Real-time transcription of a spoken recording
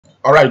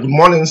All right, good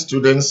morning,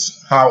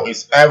 students. How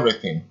is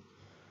everything?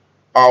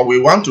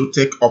 We want to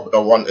take up a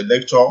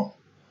lecture.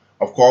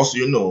 Of course,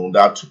 you know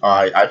that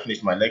I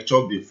finished my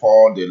lecture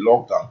before the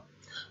lockdown.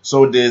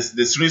 So the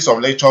series of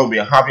lecture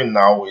we're having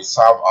now will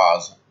serve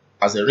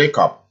as a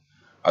recap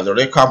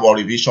or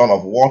revision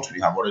of what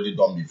we have already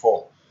done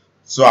before,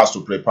 so as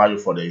to prepare you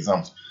for the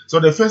exams. So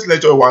the first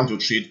lecture we want to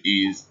treat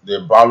is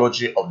the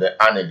biology of the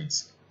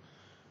annelids.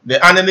 The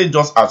annelid,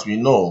 just as we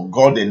know,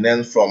 got the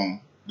name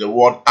from the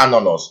word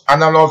annulus.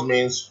 Annulus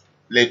means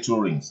little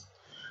rings.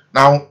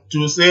 Now,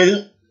 to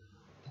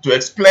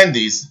explain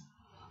this,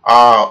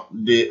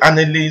 the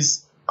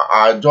annelids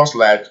are just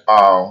like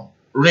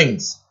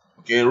rings.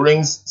 Okay,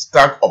 rings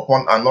stacked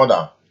upon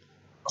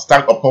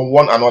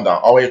one another,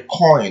 or a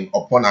coin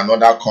upon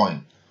another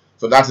coin.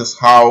 So that is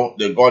how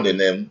they got the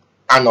name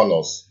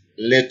annulus,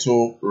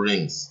 little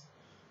rings.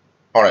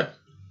 All right.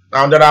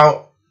 Now there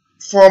are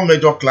four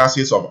major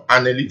classes of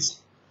annelids: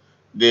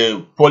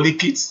 the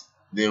polychaetes,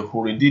 the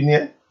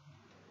hirudinea,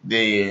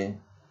 the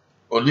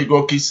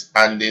oligochaetes,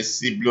 and the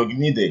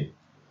siblognidae.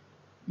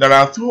 There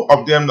are two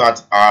of them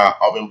that are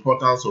of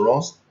importance to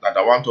us that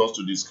I want us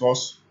to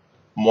discuss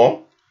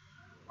more,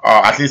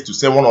 at least to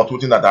say one or two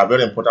things that are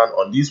very important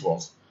on these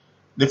ones.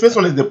 The first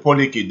one is the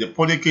polychaetes. The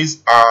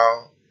polychaetes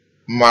are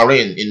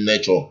marine in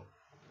nature,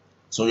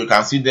 so you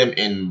can see them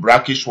in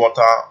brackish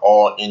water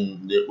or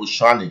in the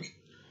oceanic,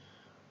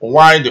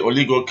 while the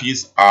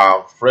oligochaetes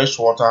are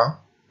freshwater,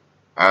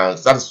 and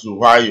that's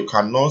why you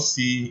cannot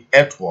see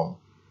earthworm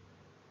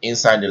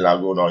inside the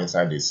lagoon or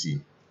inside the sea.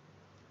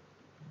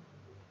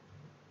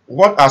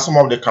 What are some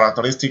of the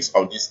characteristics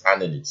of these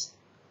annelids?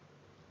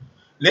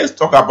 Let's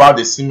talk about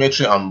the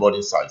symmetry and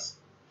body size.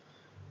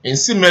 In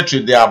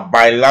symmetry, they are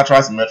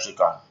bilateral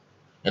symmetrical.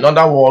 In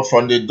other words,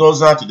 from the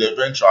dorsal to the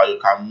ventral, you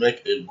can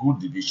make a good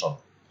division.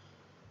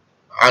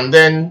 And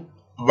then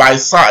by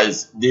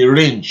size, they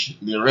range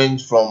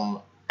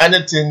from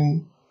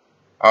anything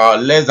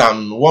less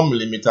than 1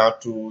 millimeter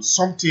to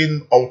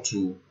something up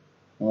to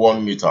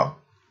 1 meter.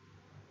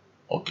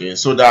 Okay,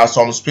 so there are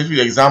some specific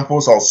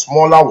examples of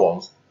smaller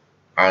ones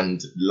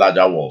and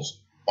larger ones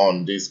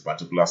on this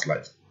particular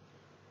slide.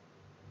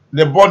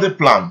 The body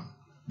plan.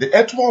 The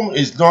earthworm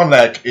is not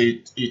like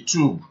a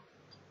tube,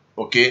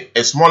 okay,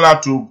 a smaller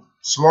tube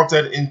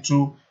slotted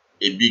into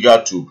a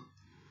bigger tube.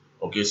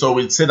 Okay, so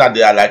we say that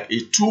they are like a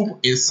tube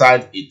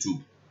inside a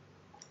tube.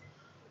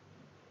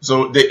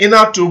 So the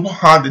inner tube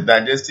has the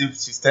digestive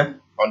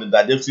system on the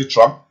digestive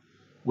tract,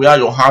 where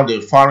you have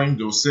the pharynx,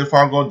 the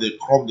esophagus, the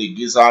crop, the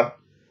gizzard,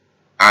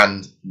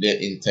 and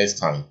the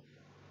intestine.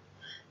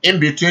 In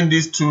between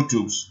these two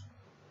tubes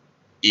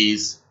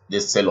is the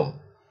cellum.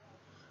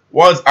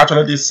 What is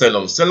actually the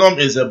cellum? Cellum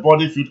is a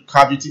body-filled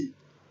cavity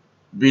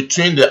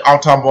between the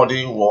outer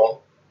body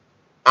wall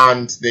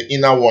and the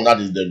inner one, that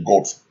is the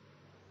gut.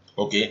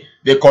 Okay,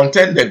 they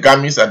contain the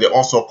gametes, and they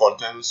also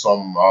contain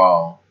some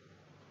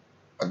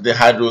the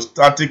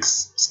hydrostatic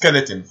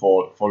skeleton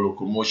for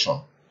locomotion.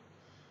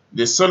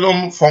 The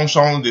cellum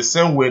functions the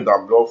same way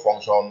that blood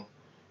functions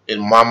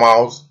in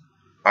mammals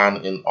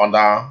and in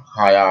other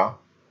higher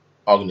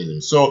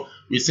organisms. So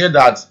we say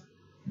that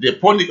the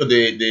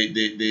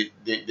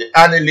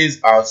annelids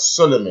are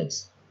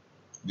coelomates.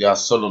 They are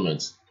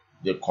coelomates.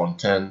 They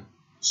contain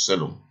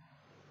cellum.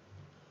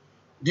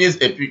 This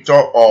is a picture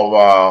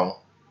of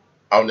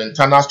the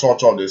internal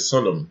structure of the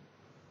cellum.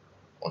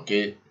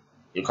 Okay,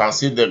 you can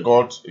see the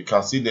gut, you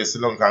can see the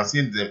cellum, you can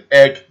see the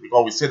egg,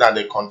 because we say that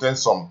they contain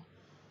some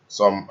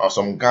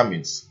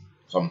gametes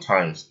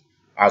sometimes,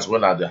 as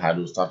well as the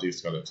hydrostatic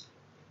skeleton.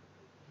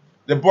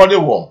 The body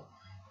wall.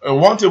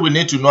 One thing we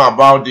need to know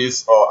about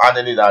this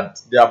annelid,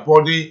 that their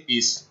body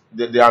is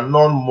they are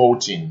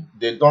non-molting.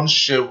 They don't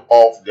shave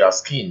off their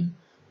skin,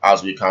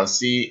 as we can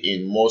see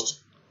in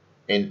most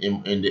in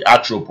the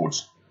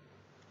arthropods.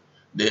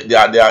 They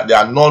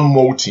are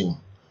non-molting.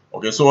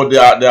 Okay, so they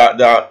have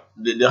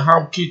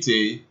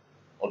chitae.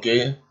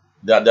 Okay,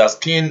 their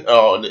skin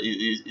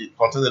it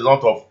contains a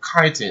lot of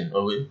chitin.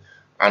 Okay,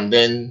 and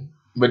then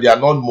but they are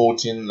not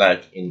molting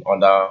like in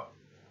other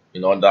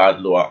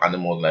lower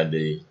animals like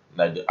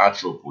the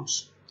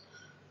arthropods.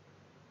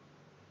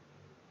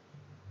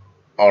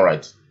 All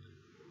right.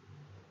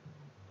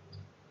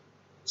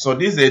 So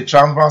this is a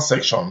transverse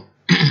section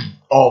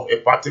of a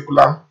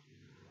particular.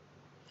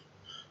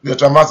 The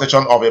transverse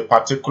section of a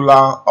particular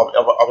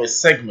of a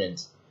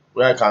segment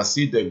where I can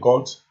see the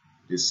gut,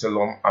 the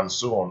cellum, and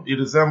so on. It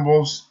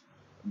resembles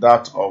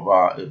that of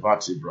a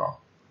vertebra.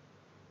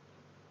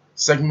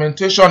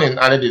 Segmentation in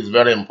annelid is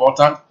very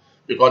important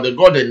because they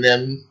got the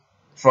name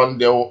from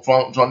the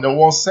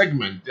word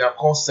segment. They are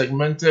called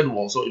segmented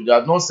ones. So if there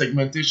are no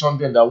segmentation,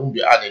 then there won't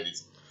be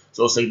annelids.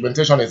 So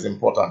segmentation is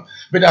important.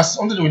 But there's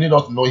something we need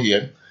to know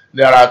here.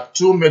 There are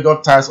two major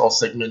types of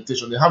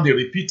segmentation. They have the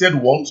repeated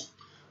ones,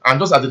 and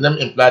those, as the name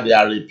implies, they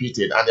are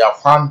repeated and they are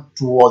found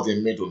towards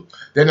the middle.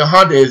 Then you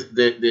have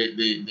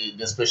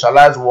the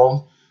specialized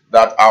ones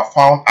that are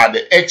found at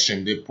the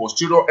extreme, the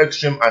posterior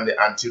extreme and the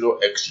anterior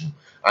extreme,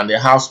 and they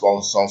have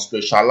some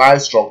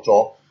specialized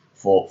structure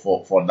for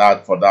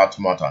that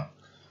matter.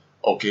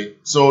 Okay,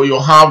 so you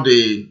have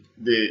the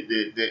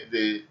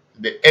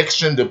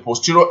extreme, the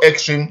posterior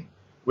extreme,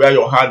 where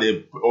you have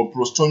the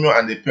prostomium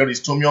and the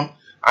peristomium,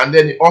 and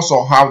then you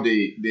also have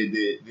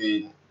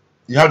you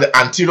have the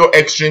anterior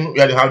extreme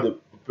where you have the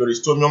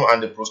peristomium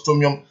and the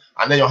prostomium,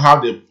 and then you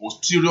have the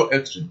posterior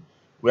extreme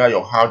where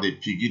you have the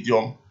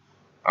pygidium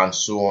and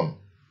so on.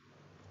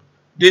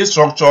 This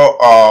structure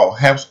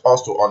helps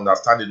us to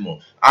understand it more.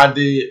 At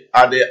the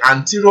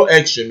anterior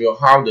extreme, you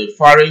have the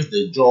pharynx,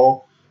 the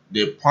jaw,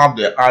 the palp,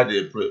 the eye,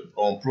 the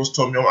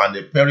prostomium, and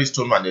the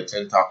peristomium, and the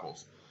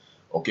tentacles.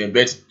 Okay,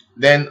 but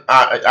then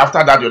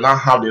after that, you now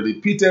have the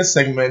repeated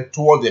segment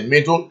toward the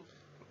middle,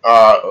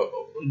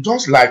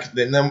 just like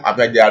the name,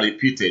 they are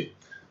repeated.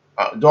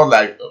 Just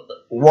like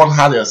one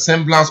has a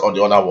semblance of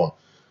the other one.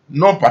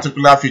 No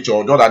particular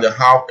feature, just that they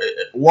have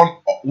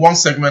one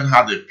segment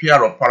has a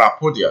pair of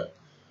parapodia.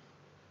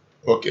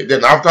 Okay,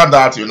 then after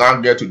that, you now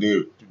get to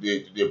the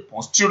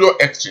posterior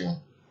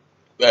extreme,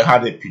 where you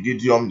have the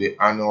pygidium, the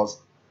anus,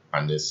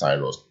 and the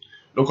cyrus.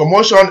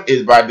 Locomotion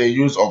is by the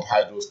use of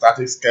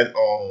hydrostatic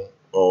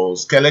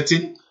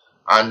skeleton,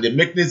 and the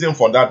mechanism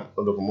for that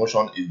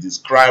locomotion is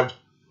described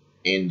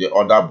in the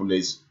other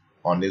bullets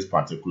on this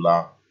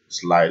particular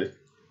slide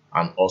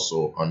and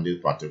also on this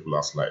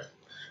particular slide.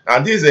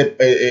 And this is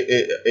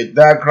a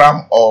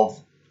diagram of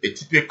a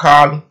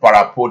typical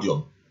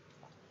parapodium.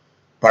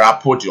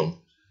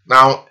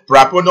 Now,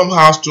 parapodium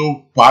has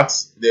two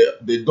parts.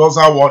 The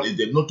dorsal one is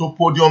the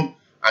notopodium,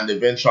 and the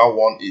ventral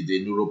one is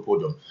the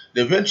neuropodium.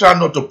 The ventral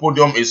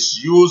notopodium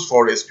is used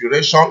for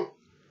respiration.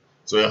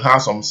 So you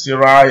have some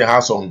cirri, you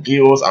have some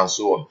gills, and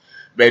so on.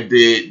 But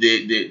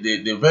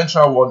the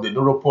ventral one, the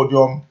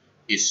neuropodium,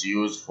 is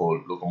used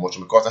for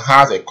locomotion because it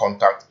has a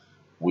contact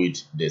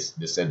with the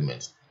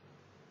segment.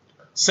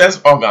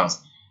 Sense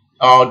organs.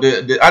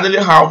 The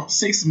annelids have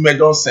 6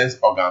 major sense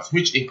organs,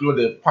 which include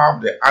the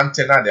palp, the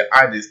antenna, the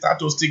eye, the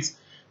statocysts,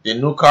 the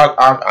nuchal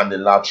arc, and the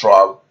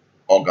lateral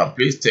organ.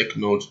 Please take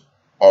note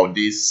of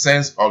these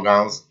sense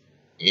organs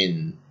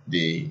in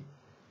the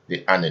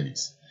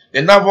annelids.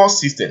 The nervous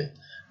system.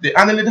 The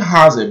annelid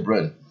has a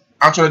brain.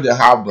 Actually, they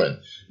have brain.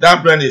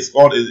 That brain is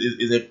called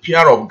is a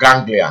pair of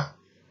ganglia.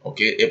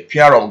 Okay, a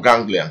pair of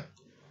ganglia,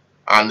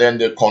 and then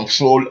they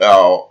control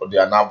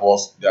their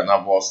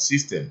nervous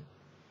system.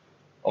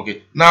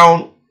 Okay,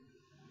 now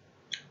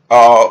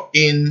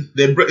in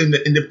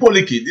the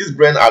pollicis, these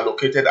brains are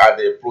located at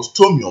the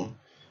prostomium,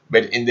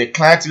 but in the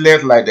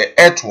cartilage, like the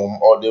earthworm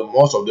or the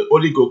most of the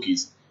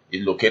oligochist,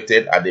 is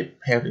located at the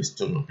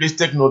peristomium. Please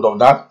take note of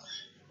that.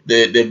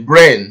 The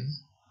brain,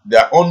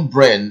 their own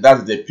brain,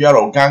 that's the pair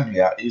of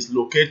ganglia, is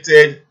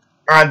located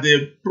at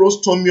the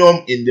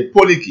prostomium in the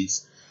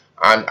pollicis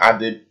and at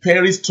the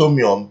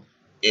peristomium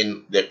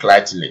in the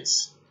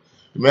cartilage.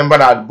 Remember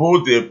that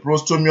both the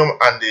prostomium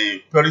and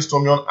the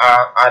peristomium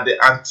are at the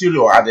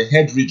anterior, at the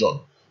head region.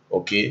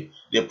 Okay,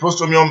 the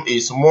prostomium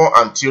is more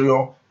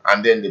anterior,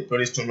 and then the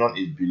peristomium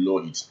is below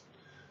it.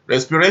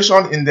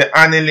 Respiration in the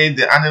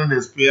annelid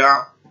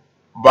respire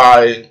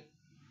by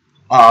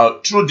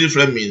through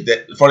different means.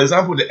 For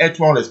example, the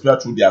earthworm respire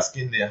through their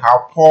skin. They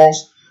have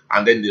pores,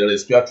 and then they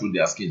respire through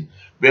their skin.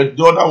 But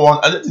the other one,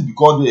 and that is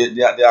because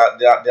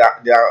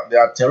they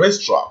are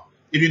terrestrial,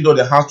 even though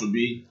they have to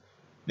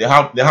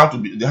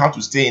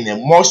stay in a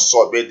moist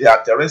soil, but they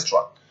are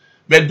terrestrial.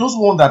 But those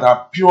ones that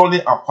are purely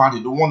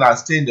aquatic, the ones that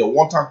stay in the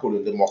water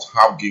column, they must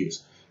have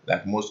gills,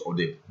 like most of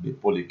the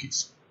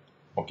pollicis.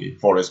 Okay,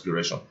 for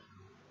respiration.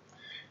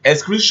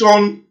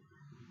 Excretion,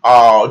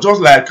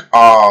 just like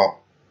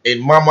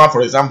in mammal,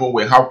 for example,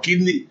 we have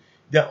kidney.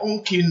 Their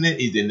own kidney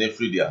is the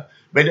nephridia,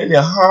 but then they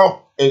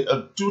have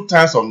two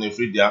types of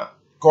nephridia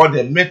called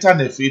the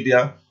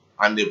metanephridia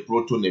and the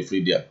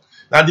protonephridia.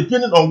 Now,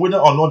 depending on whether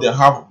or not they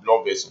have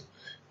blood vessel.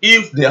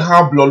 If they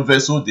have blood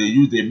vessel, they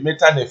use the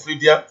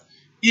metanephridia.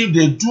 If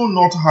they do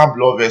not have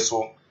blood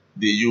vessel,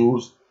 they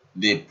use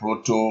the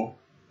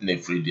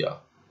protonephridia.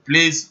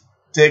 Please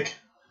take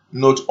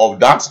note of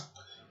that.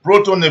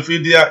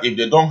 Protonephridia if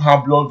they don't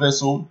have blood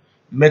vessel,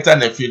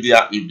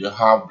 metanephridia if they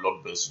have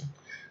blood vessel.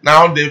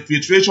 Now, the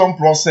filtration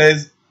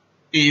process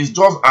is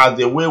just as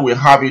the way we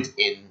have it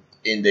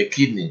in the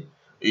kidney.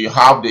 You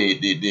have the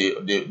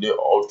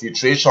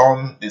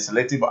filtration, the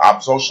selective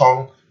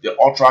absorption, the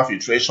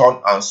ultrafiltration,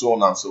 and so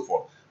on and so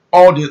forth.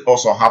 All this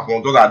also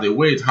happens, those are the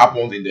way it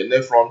happens in the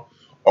nephron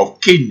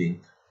of kidney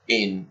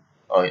in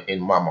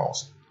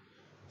mammals.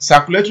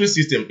 Circulatory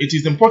system. It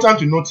is important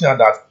to note here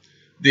that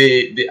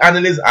the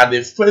annelids are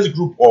the first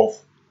group of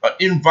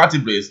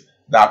invertebrates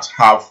that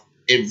have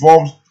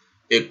evolved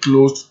a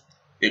closed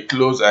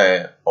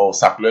or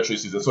circulatory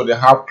system. So they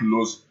have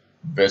closed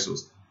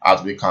vessels,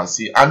 as we can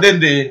see, and then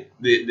they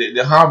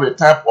have a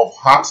type of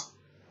heart.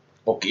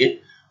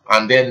 Okay,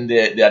 and then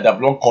their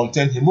blood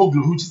contain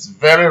hemoglobin, which is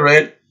very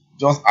red,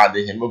 just as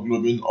the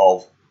hemoglobin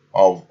of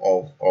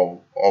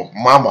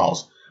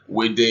mammals,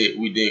 with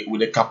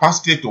the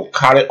capacity to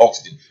carry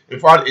oxygen. In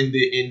fact, in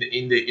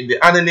the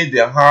annelid, they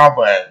have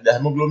the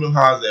hemoglobin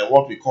has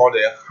what we call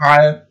the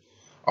high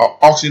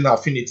oxygen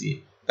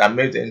affinity that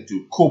makes them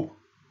to cope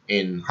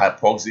in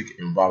hypoxic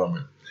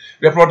environment.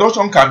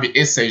 Reproduction can be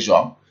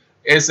asexual.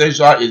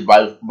 Asexual is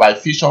by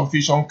fission.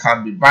 Fission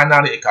can be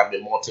binary, it can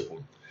be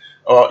multiple.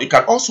 It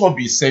can also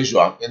be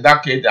sexual. In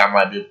that case, there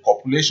might be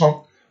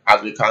copulation,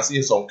 as we can see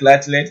in some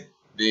platelets.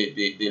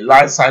 They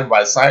lie side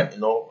by side,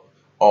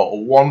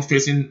 or one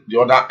facing the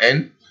other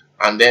end,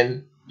 and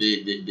then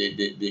they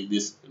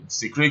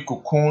secrete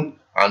cocoon,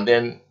 and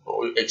then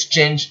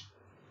exchange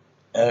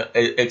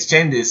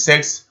the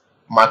sex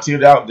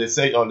material, the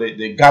sex or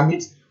the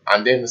gamete,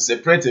 and then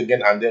separate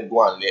again, and then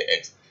go and lay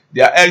eggs.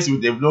 Their eggs will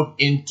develop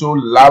into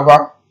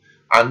larva,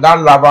 and that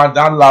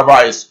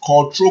larva is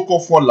called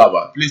trochophore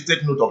larva. Please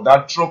take note of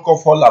that,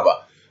 trochophore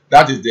larva.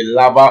 That is the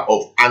larva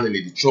of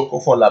annelid, the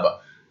trochophore larva.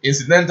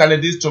 Incidentally,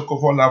 this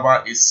trochophore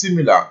larva is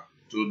similar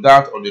to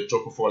that of the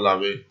trochophore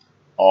larvae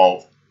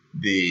of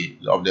the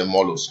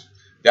mollusc.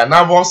 Their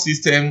nervous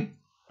system,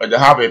 they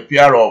have a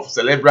pair of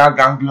cerebral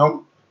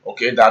ganglion,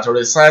 okay, that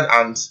reside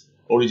and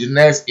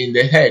originates in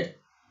the head,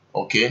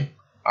 okay,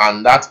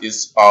 and that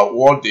is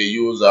what they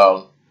use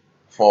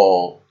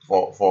for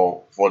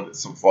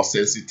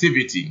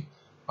sensitivity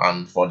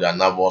and for their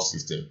nervous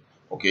system,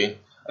 okay.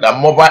 The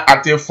mobile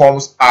active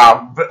forms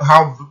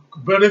have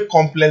very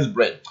complex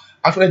brain.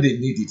 Actually, they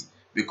need it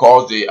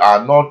because they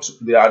are not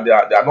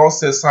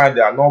sessile,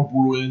 they are not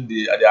burrowing,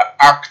 they are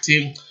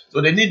active,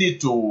 so they need it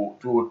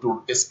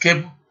to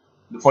escape,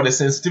 for the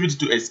sensitivity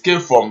to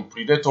escape from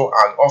predator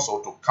and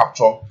also to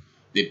capture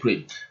the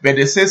prey. But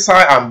the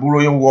sessile and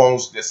burrowing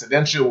ones, the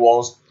sedentary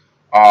ones,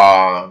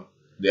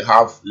 they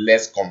have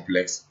less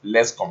complex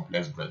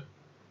brain.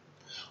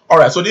 All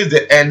right, so this is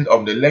the end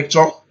of the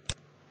lecture,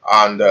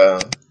 and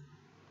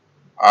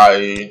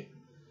I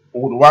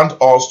would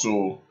want us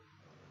to.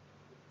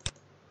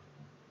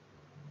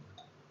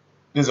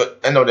 This is the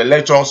end of the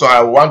lecture, so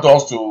I want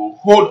us to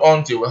hold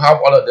on till we have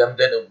all of them.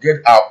 Then we'll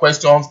get our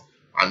questions,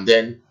 and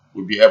then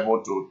we'll be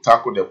able to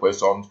tackle the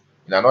questions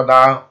in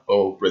another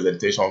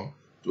presentation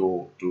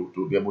to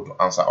be able to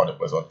answer all the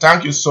questions.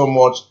 Thank you so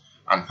much,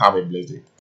 and have a blessed day.